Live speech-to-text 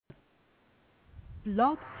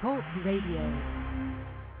Blog Talk Radio.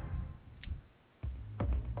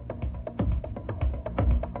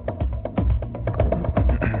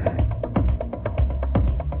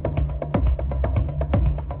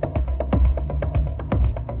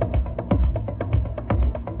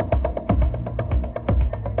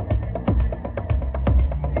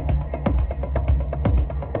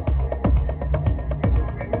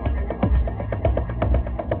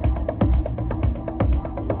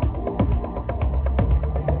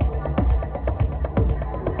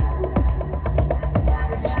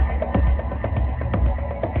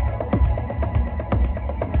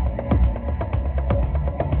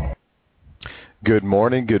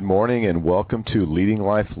 Good morning, and welcome to Leading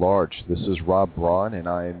Life Large. This is Rob Braun, and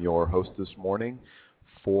I am your host this morning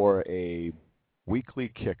for a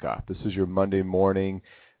weekly kickoff. This is your Monday morning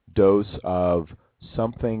dose of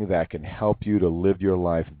something that can help you to live your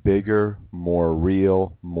life bigger, more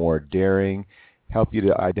real, more daring, help you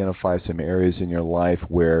to identify some areas in your life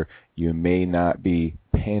where you may not be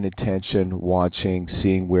paying attention, watching,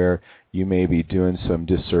 seeing where you may be doing some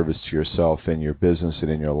disservice to yourself in your business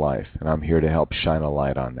and in your life, and I'm here to help shine a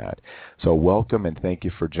light on that. So welcome and thank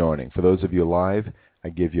you for joining. For those of you live, I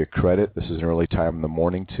give you credit. This is an early time in the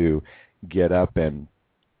morning to get up and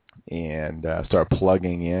start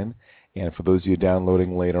plugging in. And for those of you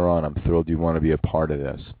downloading later on, I'm thrilled you want to be a part of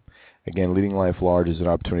this. Again, Leading Life Large is an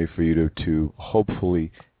opportunity for you to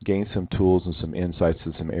hopefully gain some tools and some insights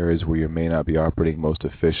in some areas where you may not be operating most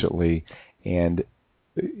efficiently, and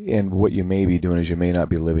what you may be doing is you may not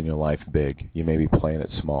be living your life big. You may be playing it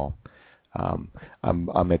small.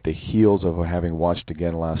 I'm at the heels of having watched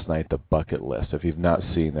again last night The Bucket List. If you've not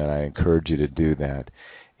seen that, I encourage you to do that.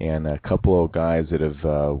 And a couple of guys that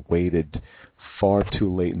have waited far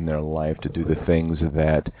too late in their life to do the things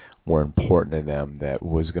that were important to them, that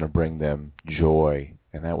was going to bring them joy,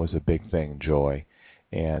 and that was a big thing, joy.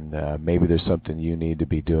 And maybe there's something you need to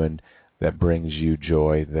be doing that brings you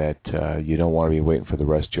joy, that you don't want to be waiting for the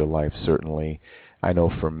rest of your life. Certainly, I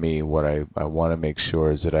know for me, what I want to make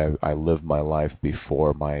sure is that I live my life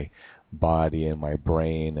before my body and my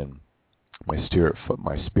brain and my spirit,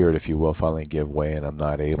 if you will, finally give way, and I'm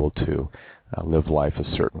not able to live life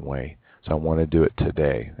a certain way. So I want to do it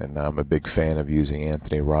today, and I'm a big fan of using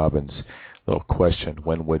Anthony Robbins' little question,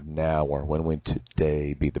 when would now or when would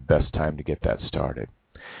today be the best time to get that started?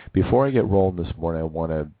 Before I get rolling this morning, I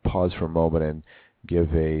want to pause for a moment and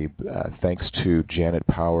give a thanks to Janet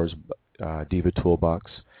Powers, Diva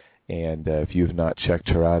Toolbox. And if you've not checked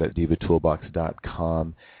her out at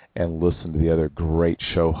divatoolbox.com and listened to the other great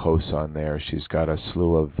show hosts on there, she's got a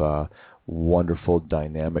slew of wonderful,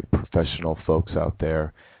 dynamic, professional folks out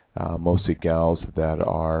there, mostly gals that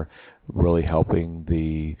are really helping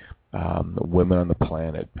the women on the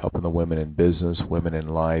planet, helping the women in business, women in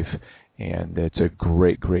life. And it's a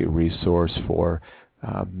great, great resource for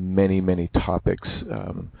many, many topics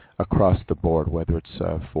across the board, whether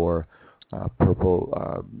it's for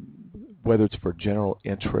whether it's for general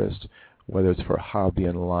interest, whether it's for hobby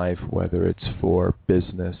in life, whether it's for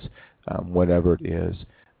business, whatever it is.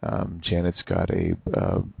 Janet's got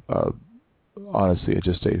honestly,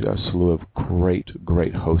 just a slew of great,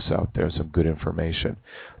 great hosts out there, some good information.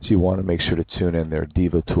 So you want to make sure to tune in there,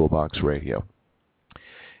 Diva Toolbox Radio.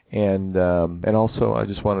 And also, I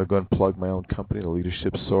just wanted to go and plug my own company, The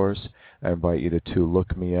Leadership Source. I invite you to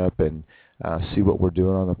look me up and see what we're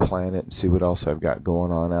doing on the planet and see what else I've got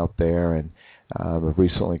going on out there. And I've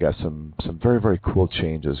recently got some very, very cool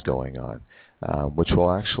changes going on, which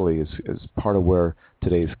will actually is part of where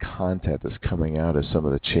today's content is coming out, is some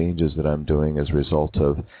of the changes that I'm doing as a result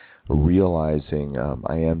of realizing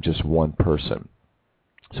I am just one person.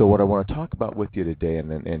 So what I want to talk about with you today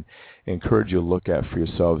and encourage you to look at for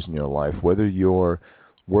yourselves in your life, whether you're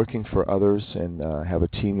working for others and have a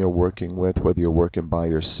team you're working with, whether you're working by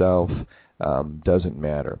yourself, doesn't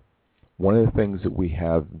matter. One of the things that we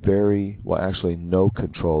have actually no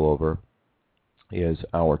control over is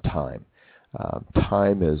our time.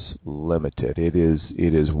 Time is limited. It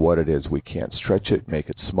is what it is. We can't stretch it, make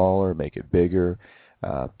it smaller, make it bigger.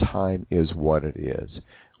 Time is what it is.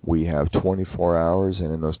 We have 24 hours,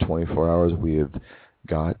 and in those 24 hours we have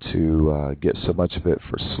got to get so much of it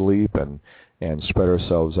for sleep and spread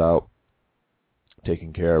ourselves out,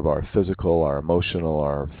 taking care of our physical, our emotional,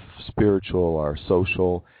 our spiritual, our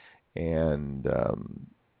social, and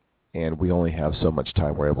we only have so much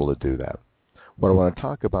time we're able to do that. What I want to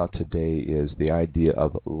talk about today is the idea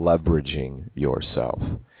of leveraging yourself.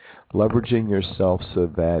 Leveraging yourself so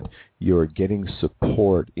that you're getting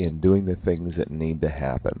support in doing the things that need to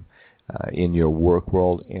happen in your work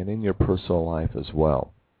world and in your personal life as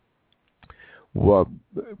well. Well,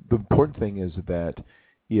 the important thing is that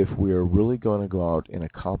if we're really going to go out and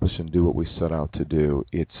accomplish and do what we set out to do,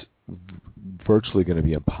 it's virtually going to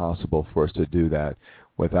be impossible for us to do that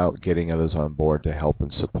without getting others on board to help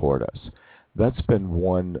and support us. That's been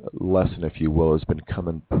one lesson, if you will, has been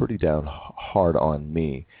coming pretty down hard on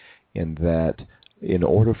me, in that in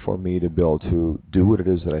order for me to be able to do what it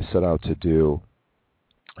is that I set out to do,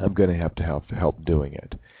 I'm going to have help doing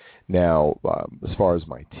it. Now, as far as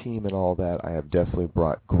my team and all that, I have definitely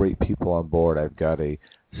brought great people on board. I've got a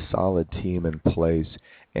solid team in place,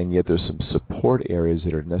 and yet there's some support areas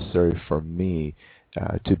that are necessary for me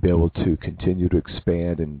to be able to continue to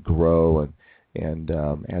expand and grow and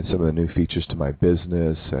add some of the new features to my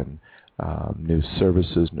business and new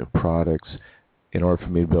services, new products. In order for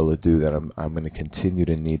me to be able to do that, I'm going to continue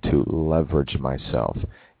to need to leverage myself,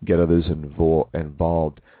 get others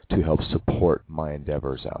involved to help support my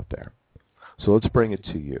endeavors out there. So let's bring it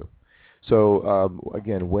to you. So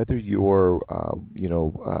again, whether you're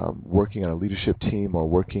working on a leadership team or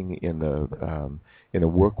working in the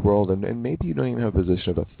work world, and maybe you don't even have a position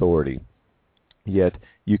of authority, yet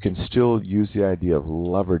you can still use the idea of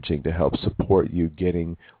leveraging to help support you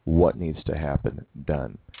getting what needs to happen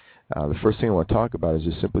done. The first thing I want to talk about is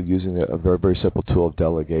just simply using a very, very simple tool of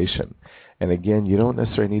delegation. And again, you don't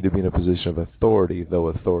necessarily need to be in a position of authority, though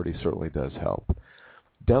authority certainly does help.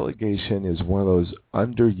 Delegation is one of those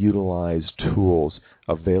underutilized tools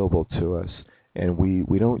available to us, and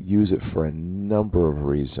we don't use it for a number of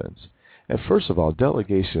reasons. And first of all,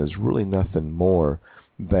 delegation is really nothing more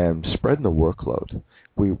than spreading the workload.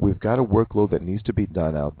 We've got a workload that needs to be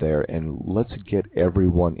done out there, and let's get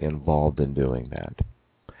everyone involved in doing that.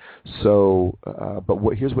 So,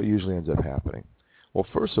 here's what usually ends up happening. Well,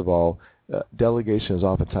 first of all, delegation is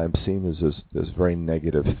oftentimes seen as this very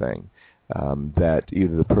negative thing, that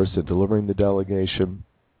either the person delivering the delegation,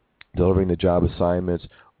 delivering the job assignments,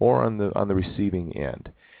 or on the receiving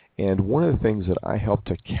end. And one of the things that I help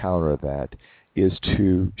to counter that is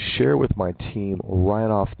to share with my team right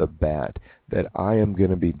off the bat that I am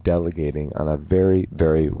going to be delegating on a very,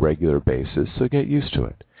 very regular basis, so get used to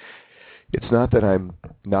it. It's not that I'm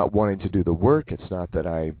not wanting to do the work. It's not that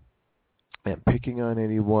I am picking on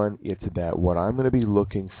anyone. It's that what I'm going to be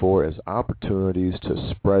looking for is opportunities to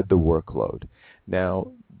spread the workload. Now,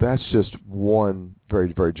 that's just one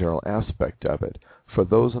very, very general aspect of it. For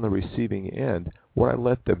those on the receiving end, what I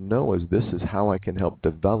let them know is this is how I can help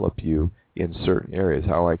develop you in certain areas,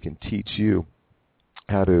 how I can teach you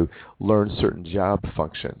how to learn certain job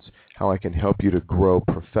functions, how I can help you to grow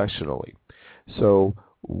professionally. So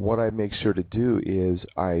what I make sure to do is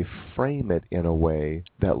I frame it in a way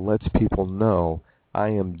that lets people know I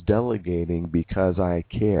am delegating because I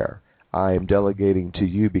care. I am delegating to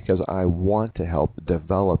you because I want to help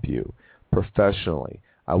develop you professionally.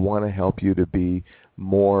 I want to help you to be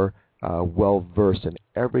more well-versed in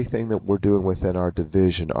everything that we're doing within our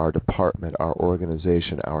division, our department, our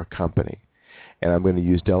organization, our company. And I'm going to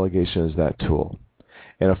use delegation as that tool.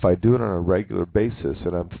 And if I do it on a regular basis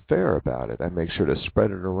and I'm fair about it, I make sure to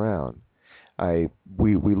spread it around.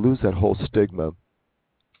 We lose that whole stigma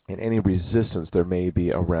and any resistance there may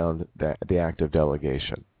be around the act of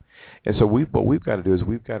delegation. And so what we've got to do is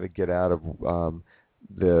we've got to get out of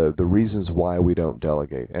the reasons why we don't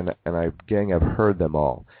delegate. And gang, I've heard them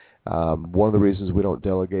all. One of the reasons we don't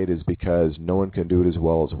delegate is because no one can do it as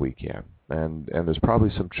well as we can. And there's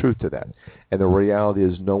probably some truth to that. And the reality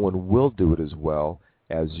is no one will do it as well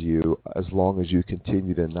as you, as long as you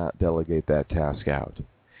continue to not delegate that task out.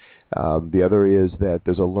 The other is that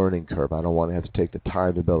there's a learning curve. I don't want to have to take the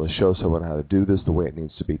time to be able to show someone how to do this the way it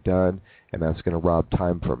needs to be done, and that's going to rob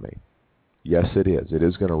time from me. Yes, it is. It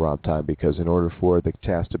is going to rob time because in order for the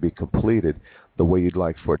task to be completed the way you'd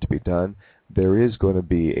like for it to be done, there is going to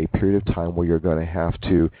be a period of time where you're going to have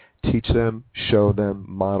to teach them, show them,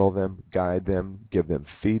 model them, guide them, give them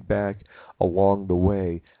feedback along the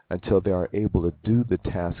way until they are able to do the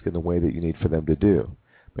task in the way that you need for them to do.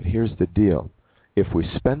 But here's the deal. If we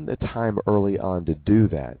spend the time early on to do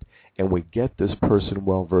that, and we get this person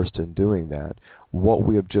well-versed in doing that, what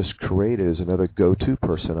we have just created is another go-to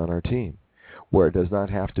person on our team, where it does not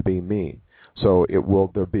have to be me. So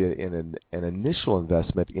there'll be an initial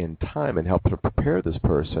investment in time and help to prepare this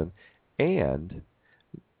person, and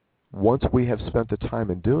once we have spent the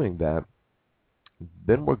time in doing that,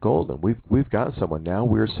 then we're golden. We've got someone. Now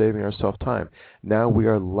we're saving ourselves time. Now we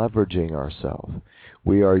are leveraging ourselves.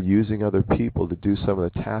 We are using other people to do some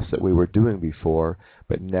of the tasks that we were doing before,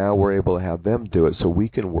 but now we're able to have them do it so we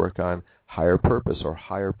can work on higher purpose or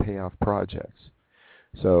higher payoff projects.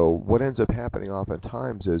 So what ends up happening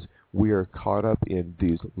oftentimes is we are caught up in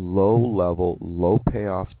these low-level,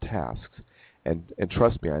 low-payoff tasks, And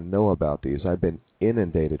trust me, I know about these. I've been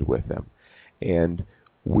inundated with them. And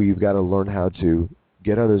we've got to learn how to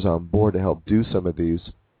get others on board to help do some of these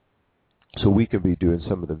so we can be doing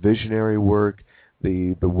some of the visionary work,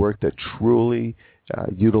 the work that truly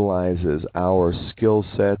utilizes our skill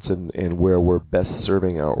sets and where we're best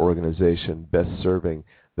serving our organization, best serving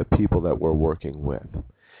the people that we're working with.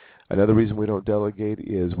 Another reason we don't delegate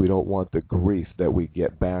is we don't want the grief that we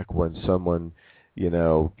get back when someone,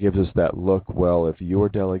 gives us that look, well, if you're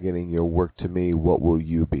delegating your work to me, what will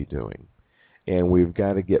you be doing? And we've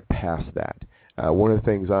got to get past that. One of the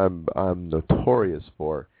things I'm notorious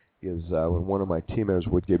for is when one of my team members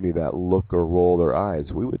would give me that look or roll their eyes,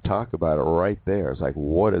 we would talk about it right there. It's like,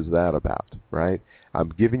 what is that about, right? I'm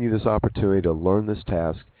giving you this opportunity to learn this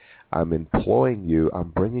task. I'm employing you. I'm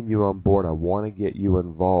bringing you on board. I want to get you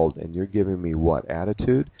involved, and you're giving me what?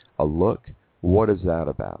 Attitude? A look? What is that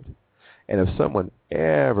about? And if someone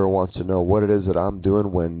ever wants to know what it is that I'm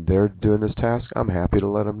doing when they're doing this task, I'm happy to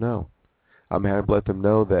let them know. I'm happy to let them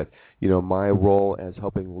know that, my role as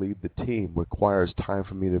helping lead the team requires time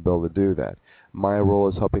for me to be able to do that. My role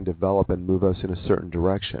is helping develop and move us in a certain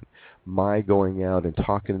direction. My going out and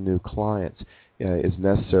talking to new clients is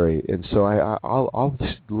necessary. And so I'll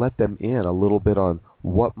let them in a little bit on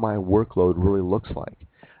what my workload really looks like.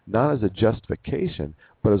 Not as a justification,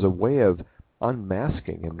 but as a way of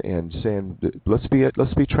unmasking and saying, let's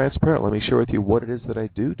be transparent. Let me share with you what it is that I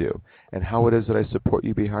do and how it is that I support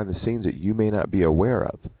you behind the scenes that you may not be aware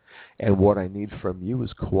of. And what I need from you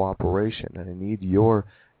is cooperation, and I need your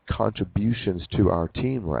contributions to our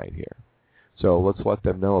team right here. So let's let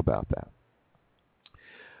them know about that.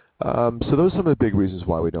 So those are some of the big reasons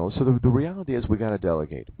why we don't. So the reality is we got to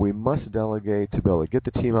delegate. We must delegate to be able to get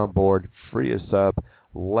the team on board, free us up,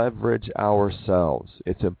 leverage ourselves.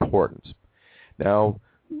 It's important. Now,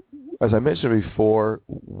 as I mentioned before,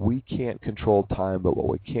 we can't control time, but what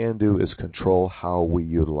we can do is control how we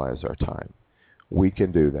utilize our time. We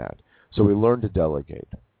can do that. So we learn to delegate.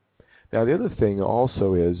 Now, the other thing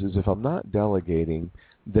also is if I'm not delegating,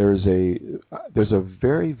 there's a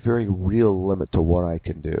very, very real limit to what I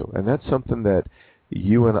can do. And that's something that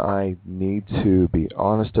you and I need to be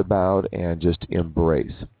honest about and just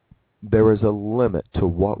embrace. There is a limit to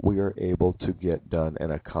what we are able to get done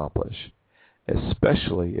and accomplish,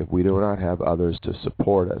 especially if we do not have others to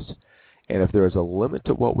support us. And if there is a limit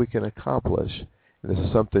to what we can accomplish, and this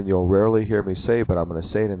is something you'll rarely hear me say, but I'm going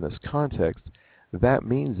to say it in this context, that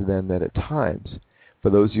means then that at times,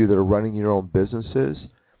 for those of you that are running your own businesses,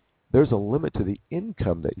 there's a limit to the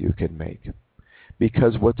income that you can make.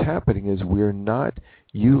 Because what's happening is we're not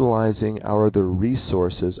utilizing our other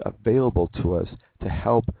resources available to us to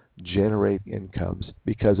help generate incomes,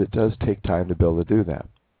 because it does take time to be able to do that.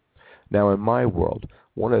 Now, in my world,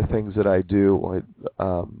 one of the things that I do,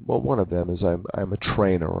 one of them is I'm a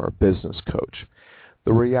trainer or a business coach.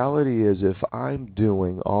 The reality is if I'm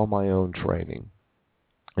doing all my own training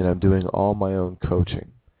and I'm doing all my own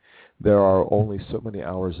coaching, there are only so many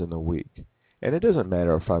hours in the week. And it doesn't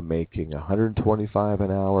matter if I'm making $125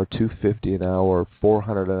 an hour, $250 an hour,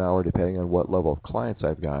 $400 an hour, depending on what level of clients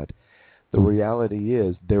I've got. The reality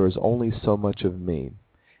is there is only so much of me,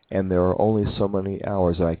 and there are only so many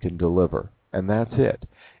hours I can deliver, and that's it.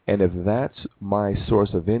 And if that's my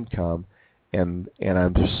source of income, and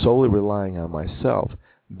I'm solely relying on myself,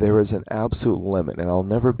 there is an absolute limit, and I'll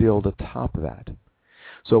never be able to top that.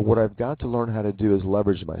 So what I've got to learn how to do is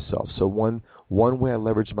leverage myself. So one way I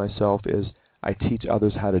leverage myself is I teach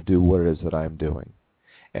others how to do what it is that I'm doing.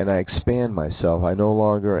 And I expand myself. I no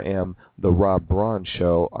longer am the Rob Braun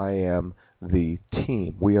show. I am the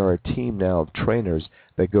team. We are a team now of trainers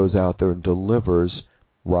that goes out there and delivers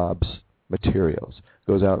Rob's materials,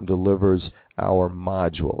 goes out and delivers our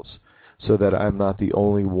modules, so that I'm not the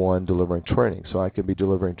only one delivering training. So I can be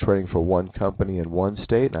delivering training for one company in one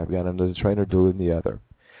state, and I've got another trainer doing the other.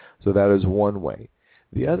 So that is one way.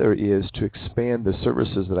 The other is to expand the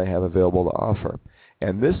services that I have available to offer.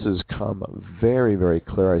 And this has come very, very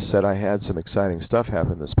clear. I said I had some exciting stuff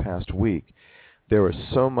happen this past week. There is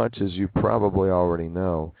so much, as you probably already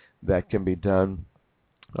know, that can be done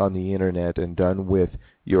on the Internet and done with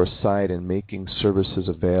your site and making services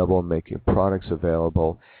available, making products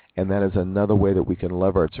available. And that is another way that we can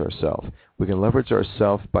leverage ourselves. We can leverage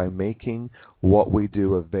ourselves by making what we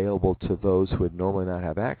do available to those who would normally not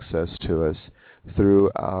have access to us through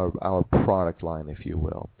our product line, if you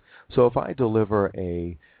will. So if I deliver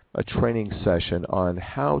a training session on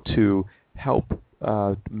how to help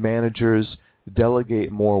managers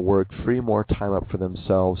delegate more work, free more time up for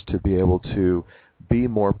themselves to be able to be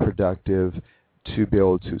more productive, to be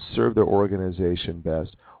able to serve their organization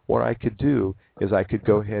best, what I could do is I could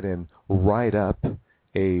go ahead and write up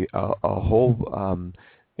a whole,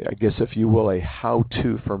 I guess if you will, a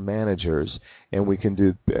how-to for managers, and we can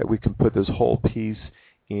put this whole piece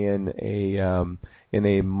in a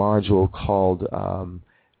module called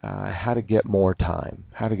how to get more time.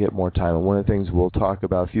 How to get more time. And one of the things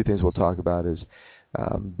a few things we'll talk about is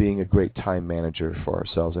being a great time manager for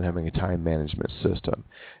ourselves and having a time management system.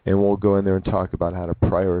 And we'll go in there and talk about how to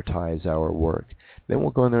prioritize our work. Then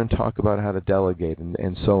we'll go in there and talk about how to delegate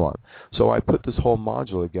and so on. So I put this whole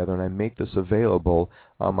module together and I make this available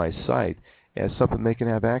on my site as something they can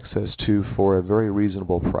have access to for a very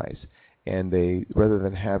reasonable price. And they, rather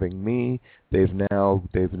than having me, they've now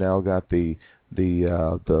got the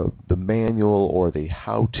manual or the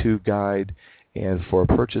how-to guide, and for a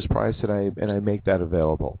purchase price, and I make that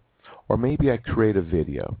available. Or maybe I create a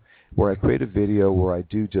video where I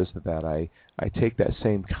do just that. I take that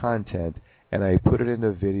same content and I put it into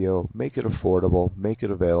a video, make it affordable, make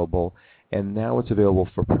it available, and now it's available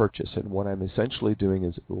for purchase. And what I'm essentially doing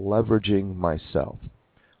is leveraging myself,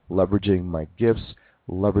 leveraging my gifts,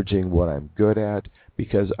 leveraging what I'm good at,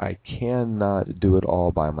 because I cannot do it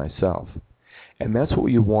all by myself. And that's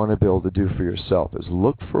what you want to be able to do for yourself, is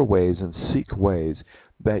look for ways and seek ways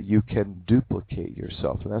that you can duplicate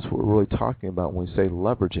yourself. And that's what we're really talking about when we say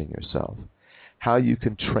leveraging yourself. How you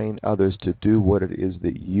can train others to do what it is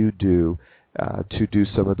that you do, to do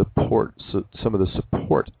some of the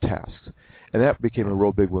support tasks. And that became a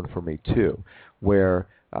real big one for me too, where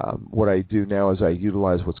what I do now is I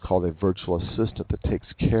utilize what's called a virtual assistant that takes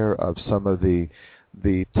care of some of the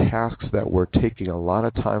tasks that were taking a lot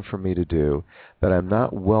of time for me to do that I'm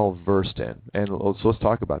not well versed in. And let's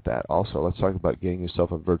talk about that also. Let's talk about getting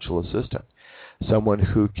yourself a virtual assistant. Someone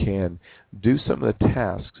who can do some of the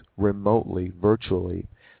tasks remotely, virtually,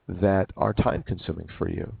 that are time consuming for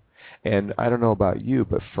you. And I don't know about you,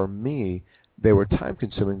 but for me, they were time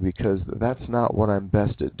consuming because that's not what I'm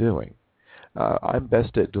best at doing. I'm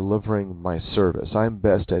best at delivering my service. I'm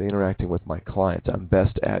best at interacting with my clients. I'm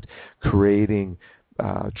best at creating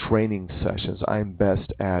training sessions. I'm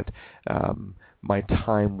best at my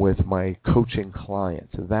time with my coaching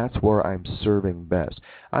clients. That's where I'm serving best.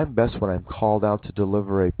 I'm best when I'm called out to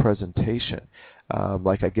deliver a presentation.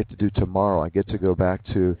 Like I get to do tomorrow. I get to go back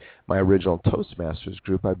to my original Toastmasters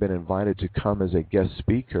group. I've been invited to come as a guest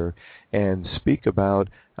speaker and speak about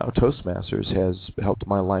how Toastmasters has helped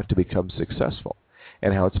my life to become successful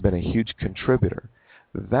and how it's been a huge contributor.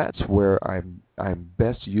 That's where I'm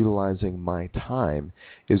best utilizing my time,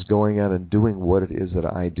 is going out and doing what it is that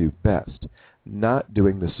I do best, not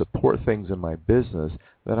doing the support things in my business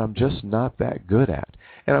that I'm just not that good at.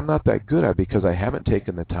 And I'm not that good at because I haven't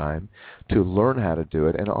taken the time to learn how to do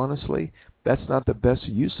it. And honestly, that's not the best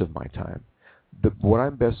use of my time. What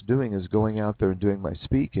I'm best doing is going out there and doing my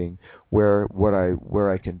speaking, where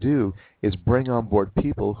I can do is bring on board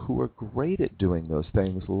people who are great at doing those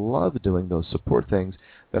things, love doing those support things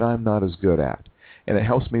that I'm not as good at. And it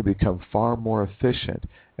helps me become far more efficient.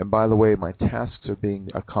 And by the way, my tasks are being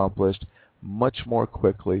accomplished much more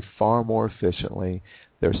quickly, far more efficiently.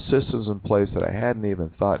 There's systems in place that I hadn't even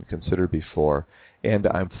thought and considered before, and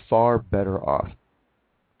I'm far better off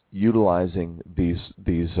utilizing these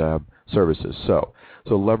services. So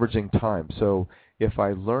leveraging time. So if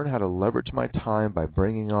I learn how to leverage my time by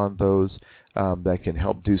bringing on those that can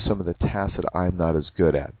help do some of the tasks that I'm not as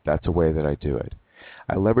good at, that's a way that I do it.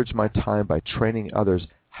 I leverage my time by training others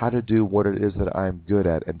how to do what it is that I'm good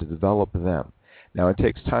at and to develop them. Now, it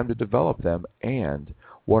takes time to develop them, and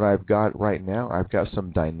what I've got right now, I've got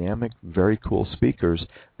some dynamic, very cool speakers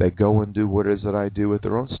that go and do what it is that I do with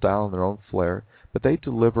their own style and their own flair, but they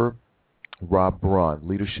deliver Rob Braun,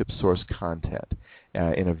 leadership source content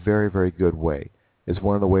in a very, very good way. Is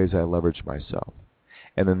one of the ways I leverage myself.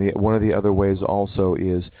 And then one of the other ways also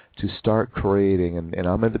is to start creating, and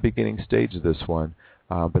I'm at the beginning stage of this one,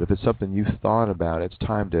 but if it's something you've thought about, it's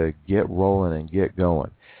time to get rolling and get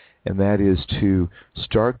going. And that is to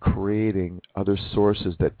start creating other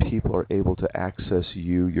sources that people are able to access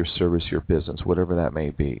you, your service, your business, whatever that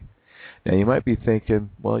may be. Now, you might be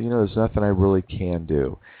thinking, well, there's nothing I really can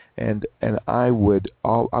do. And I would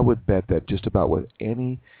bet that just about with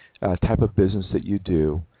any type of business that you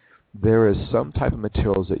do, there is some type of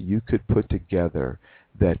materials that you could put together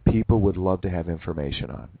that people would love to have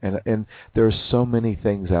information on. And there are so many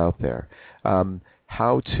things out there.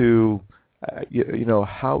 How to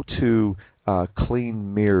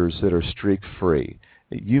clean mirrors that are streak-free.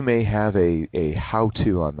 You may have a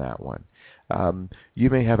how-to on that one. You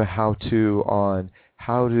may have a how-to on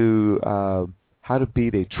how to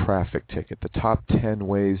beat a traffic ticket, the top 10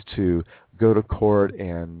 ways to go to court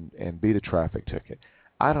and beat a traffic ticket.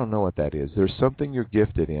 I don't know what that is. There's something you're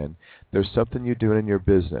gifted in. There's something you're doing in your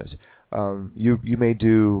business. You may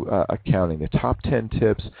do accounting, the top 10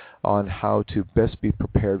 tips on how to best be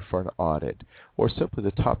prepared for an audit, or simply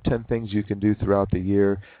the top 10 things you can do throughout the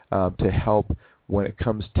year to help when it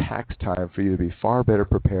comes tax time for you to be far better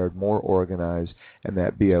prepared, more organized, and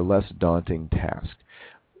that be a less daunting task.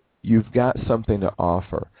 You've got something to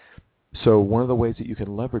offer. So one of the ways that you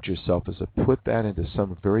can leverage yourself is to put that into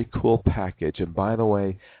some very cool package. And by the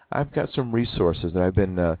way, I've got some resources that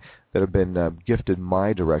have been gifted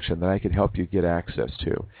my direction that I can help you get access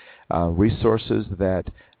to. Resources that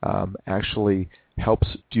actually helps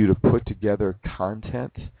you to put together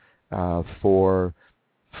content for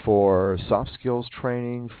soft skills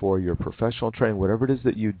training, for your professional training, whatever it is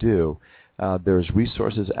that you do. There's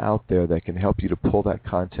resources out there that can help you to pull that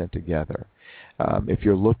content together. If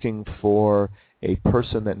you're looking for a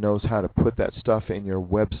person that knows how to put that stuff in your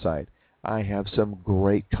website, I have some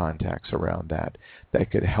great contacts around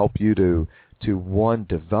that could help you to one,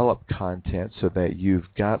 develop content so that you've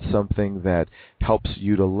got something that helps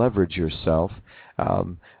you to leverage yourself.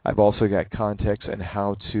 I've also got contacts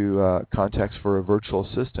for a virtual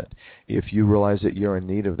assistant. If you realize that you're in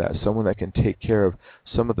need of that, someone that can take care of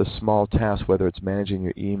some of the small tasks, whether it's managing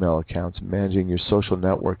your email accounts, managing your social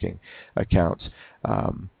networking accounts.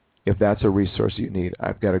 If that's a resource you need,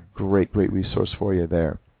 I've got a great resource for you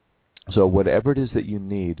there. So whatever it is that you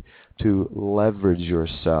need to leverage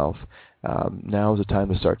yourself, now is the time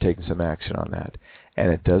to start taking some action on that. And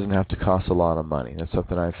it doesn't have to cost a lot of money. That's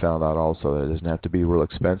something I found out also. It doesn't have to be real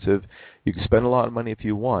expensive. You can spend a lot of money if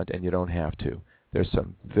you want, and you don't have to. There's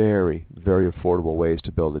some very affordable ways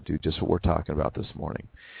to be able to do just what we're talking about this morning.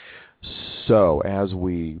 So as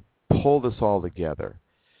we pull this all together,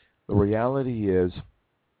 the reality is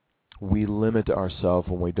we limit ourselves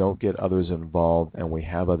when we don't get others involved and we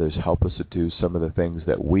have others help us to do some of the things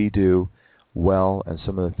that we do well and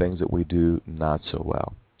some of the things that we do not so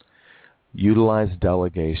well. Utilize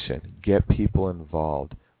delegation. Get people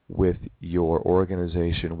involved with your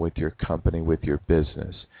organization, with your company, with your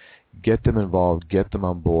business. Get them involved, get them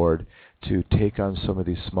on board to take on some of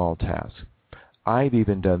these small tasks. I've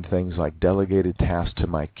even done things like delegated tasks to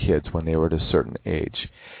my kids when they were at a certain age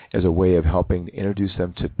as a way of helping introduce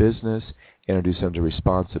them to business, introduce them to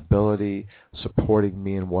responsibility, supporting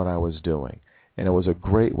me in what I was doing. And it was a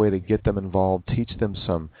great way to get them involved, teach them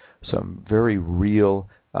some very real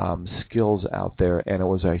skills out there, and it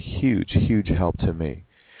was a huge help to me.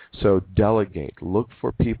 So delegate. Look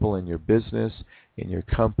for people in your business, in your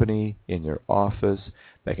company, in your office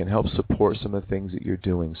that can help support some of the things that you're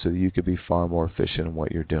doing so that you can be far more efficient in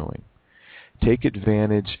what you're doing. Take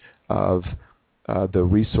advantage of the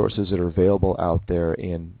resources that are available out there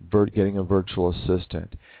in getting a virtual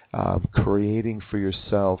assistant, creating for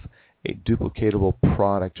yourself a duplicatable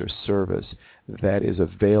product or service that is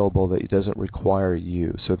available that doesn't require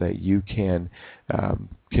you so that you can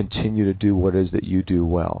continue to do what it is that you do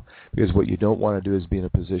well. Because what you don't want to do is be in a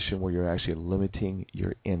position where you're actually limiting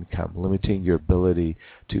your income, limiting your ability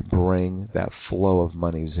to bring that flow of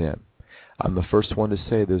monies in. I'm the first one to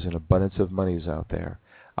say there's an abundance of monies out there.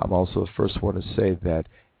 I'm also the first one to say that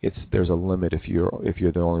there's a limit if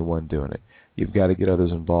you're the only one doing it. You've got to get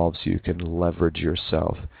others involved so you can leverage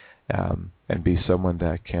yourself and be someone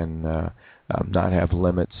that can not have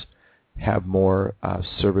limits, have more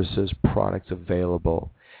services, products available,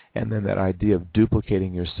 and then that idea of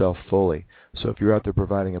duplicating yourself fully. So if you're out there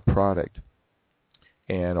providing a product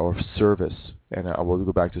or service, and I will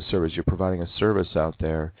go back to service, you're providing a service out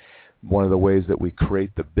there, one of the ways that we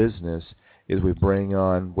create the business is we bring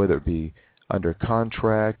on, whether it be under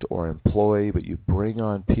contract or employee, but you bring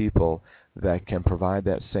on people that can provide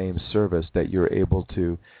that same service that you're able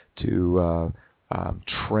to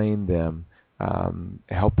train them,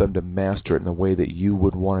 help them to master it in the way that you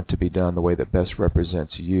would want it to be done, the way that best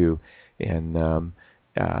represents you, and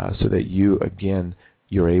so that you, again,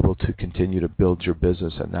 you're able to continue to build your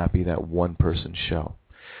business and not be that one-person show.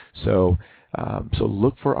 So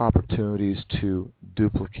look for opportunities to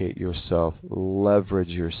duplicate yourself, leverage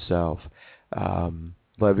yourself,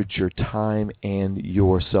 leverage your time and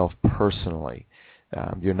yourself personally.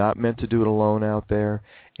 You're not meant to do it alone out there,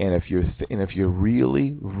 and if you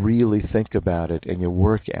really think about it and you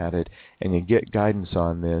work at it and you get guidance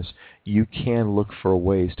on this, you can look for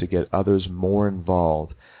ways to get others more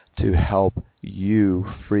involved to help you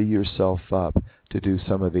free yourself up to do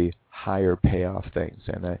some of the higher payoff things.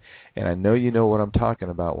 And I know you know what I'm talking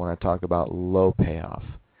about when I talk about low payoff.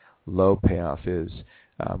 Low payoff is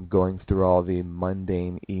going through all the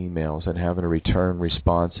mundane emails and having to return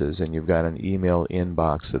responses, and you've got an email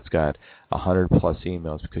inbox that's got 100-plus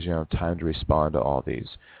emails because you don't have time to respond to all these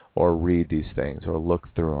or read these things or look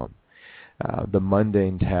through them. The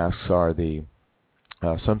mundane tasks are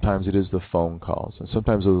sometimes it is the phone calls, and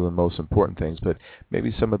sometimes those are the most important things, but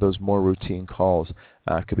maybe some of those more routine calls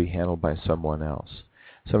could be handled by someone else.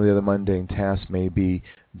 Some of the other mundane tasks may be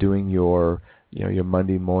doing your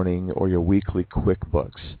Monday morning or your weekly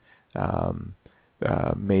QuickBooks,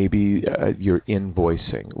 maybe your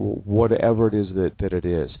invoicing, whatever it is that it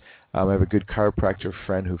is. I have a good chiropractor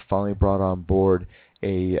friend who finally brought on board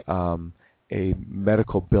a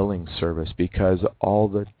medical billing service because all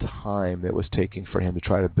the time it was taking for him to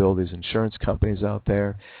try to build these insurance companies out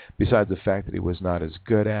there, besides the fact that he was not as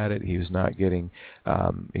good at it, he's not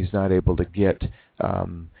able to get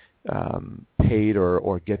paid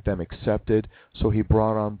or get them accepted. So he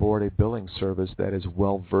brought on board a billing service that is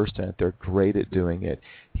well versed in it. They're great at doing it.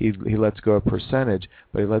 He lets go a percentage,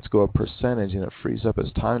 but he lets go a percentage, and it frees up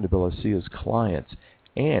his time to be able to see his clients.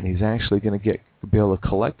 And he's actually going to be able to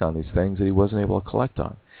collect on these things that he wasn't able to collect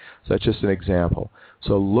on. So that's just an example.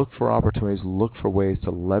 So look for opportunities, look for ways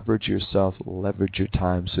to leverage yourself, leverage your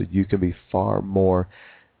time, so you can be far more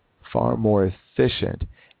efficient,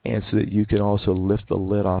 and so that you can also lift the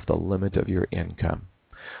lid off the limit of your income.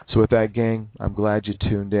 So with that, gang, I'm glad you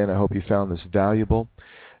tuned in. I hope you found this valuable.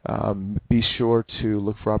 Be sure to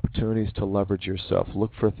look for opportunities to leverage yourself. Look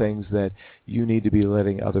for things that you need to be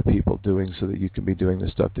letting other people doing so that you can be doing the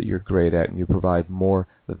stuff that you're great at and you provide more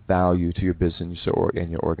value to your business and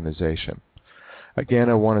your organization. Again,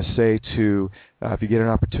 I want to say if you get an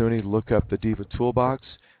opportunity, look up the Diva Toolbox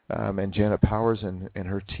and Janet Powers and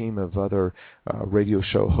her team of other radio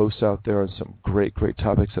show hosts out there on some great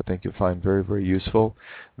topics I think you'll find very, very useful.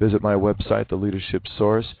 Visit my website, The Leadership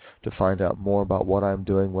Source, to find out more about what I'm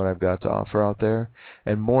doing, what I've got to offer out there.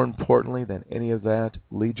 And more importantly than any of that,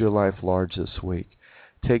 lead your life large this week.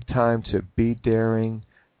 Take time to be daring,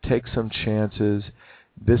 take some chances.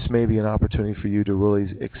 This may be an opportunity for you to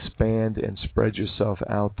really expand and spread yourself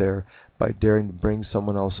out there by daring to bring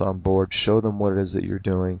someone else on board, show them what it is that you're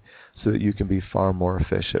doing so that you can be far more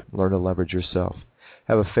efficient. Learn to leverage yourself.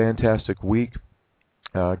 Have a fantastic week.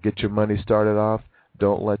 Get your money started off.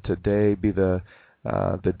 Don't let today be the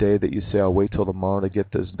day that you say, I'll wait till tomorrow to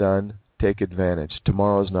get this done. Take advantage.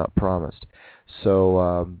 Tomorrow is not promised.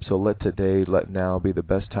 So let now be the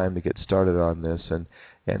best time to get started on this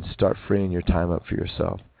and start freeing your time up for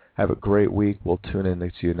yourself. Have a great week. We'll tune in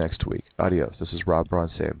to you next week. Adios. This is Rob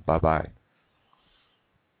Braun saying bye-bye.